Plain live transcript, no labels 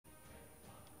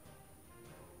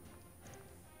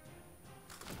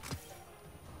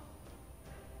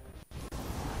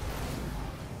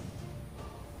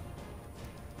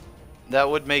That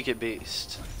would make it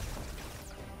beast.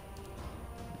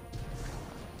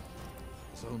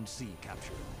 Zone C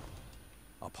captured.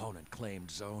 Opponent claimed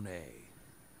Zone A.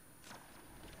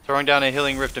 Throwing down a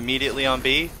healing rift immediately on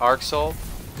B. Arc Soul.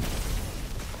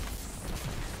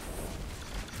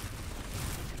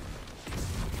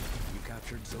 You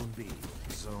captured Zone B.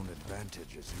 Zone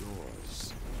advantage is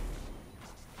yours.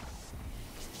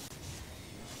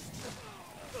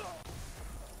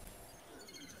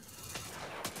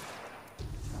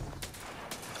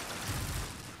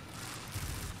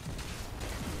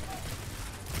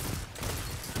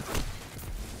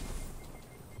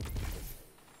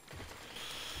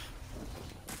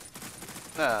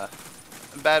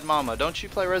 Bad Mama, don't you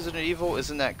play Resident Evil?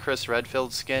 Isn't that Chris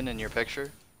Redfield's skin in your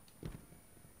picture?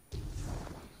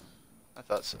 I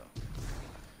thought so.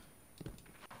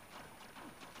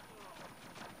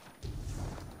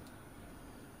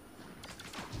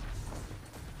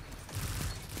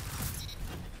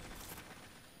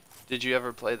 Did you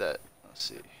ever play that? Let's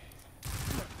see.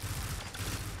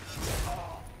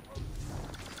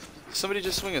 Did somebody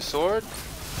just swing a sword?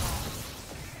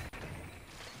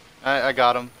 I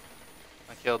got him.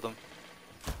 I killed him.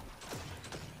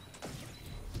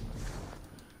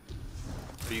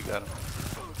 Oh, you got him.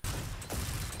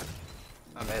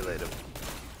 I meleeed him.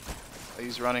 Oh,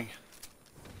 he's running.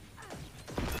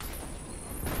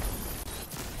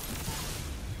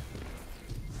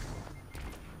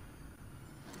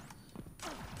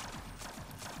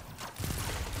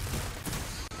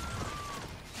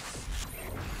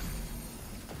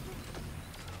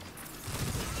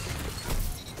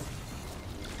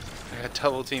 I got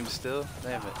double team still?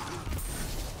 Damn it.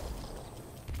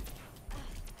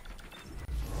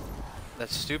 That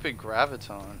stupid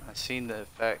graviton. I seen the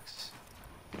effects.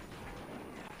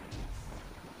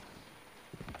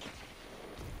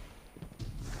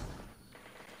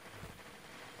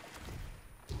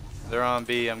 They're on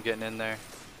B, I'm getting in there.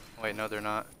 Wait, no they're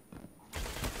not.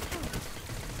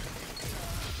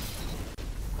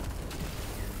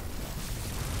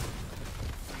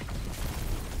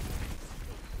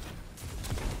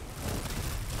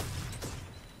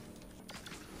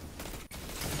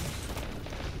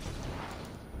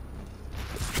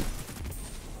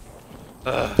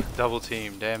 Ugh, double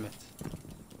team, damn it.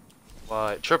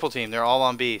 What? Triple team, they're all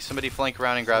on B. Somebody flank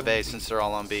around and grab A since they're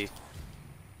all on B.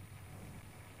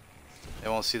 They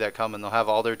won't see that coming. They'll have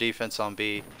all their defense on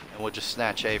B, and we'll just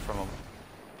snatch A from them.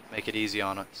 Make it easy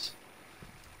on us.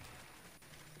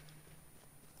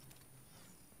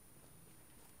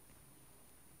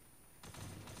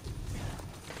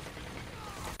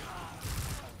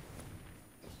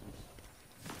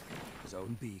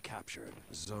 Zone B captured.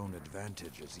 Zone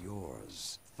advantage is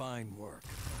yours. Fine work.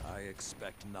 I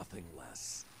expect nothing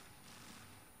less.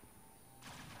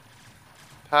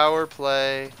 Power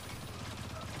play.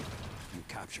 You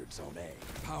captured Zone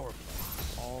A. Power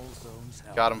play. All zones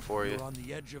held. Got him for you. You're on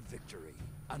the edge of victory.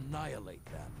 Annihilate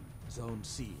them. Zone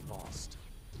C lost.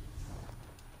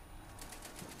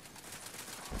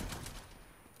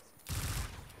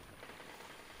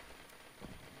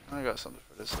 I got something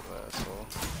for this little asshole.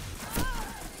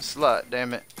 Slut,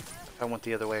 damn it. If I went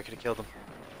the other way, I could have killed him.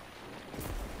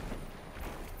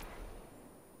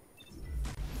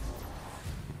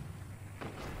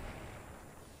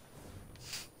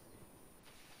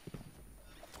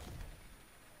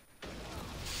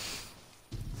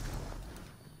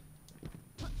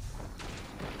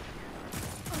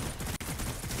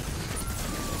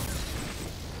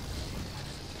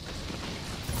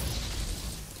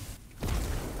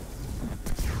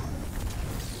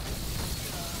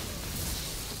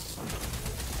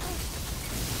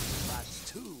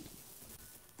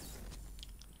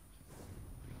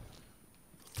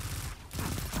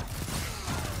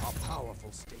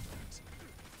 Statement.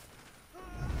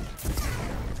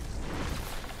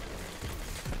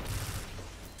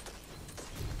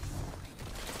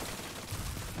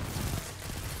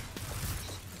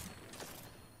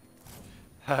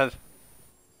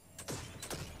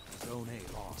 Zone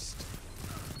A lost.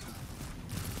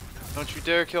 Don't you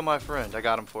dare kill my friend. I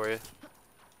got him for you.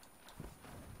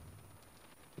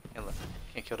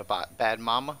 Can't kill the bad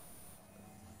mama.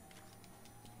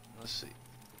 Let's see.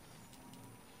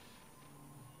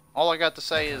 All I got to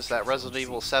say is that Resident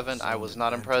Evil 7 I was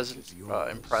not impressed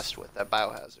with. That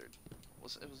biohazard. It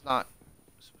was not.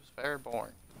 It was very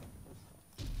boring.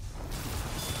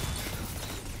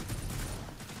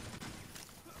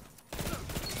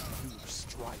 You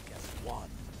strike as one.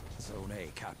 Zone A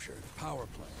captured. Power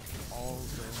play. All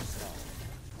zones held.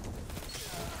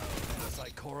 Does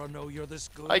Ikora know you're this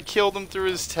good? I killed him through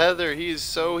his tether. He is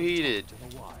so heated.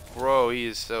 Bro, he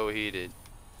is so heated.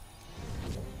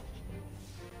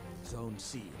 Zone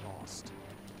C lost.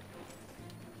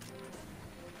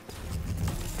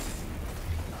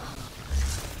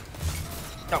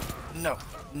 No, no,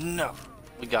 no.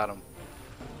 We got him.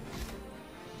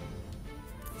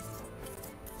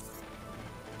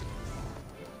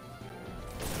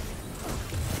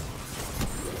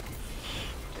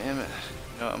 Damn it.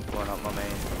 You know, I'm pulling out my main.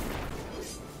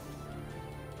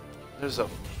 There's a...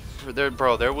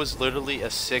 Bro, there was literally a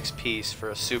 6-piece for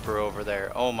a super over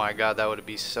there. Oh my god, that would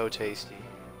be so tasty.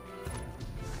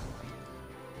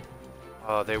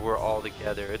 Oh, they were all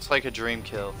together. It's like a dream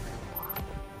kill.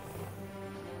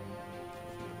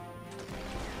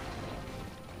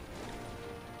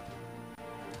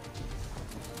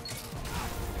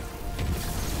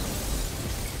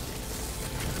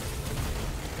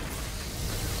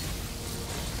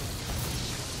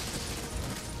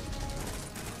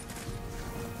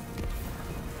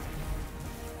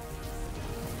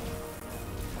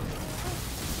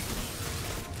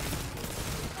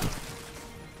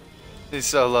 He's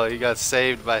so low, he got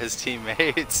saved by his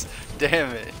teammates.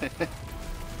 Damn it.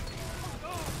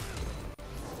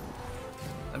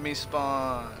 Let me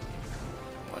spawn.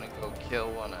 I wanna go kill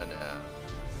one of them.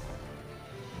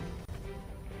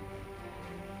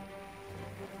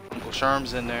 Uncle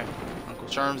Sherm's in there. Uncle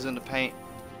Sherm's in the paint.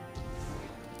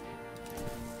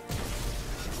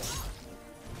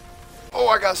 Oh,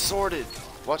 I got sorted.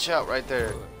 Watch out right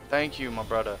there. Thank you, my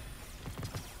brother.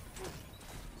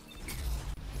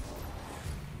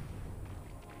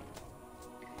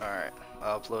 Alright,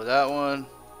 I'll upload that one.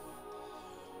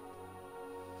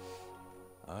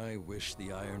 I wish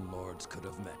the Iron Lords could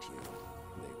have met you.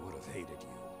 They would have hated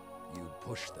you. You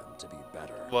pushed them to be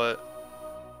better. What?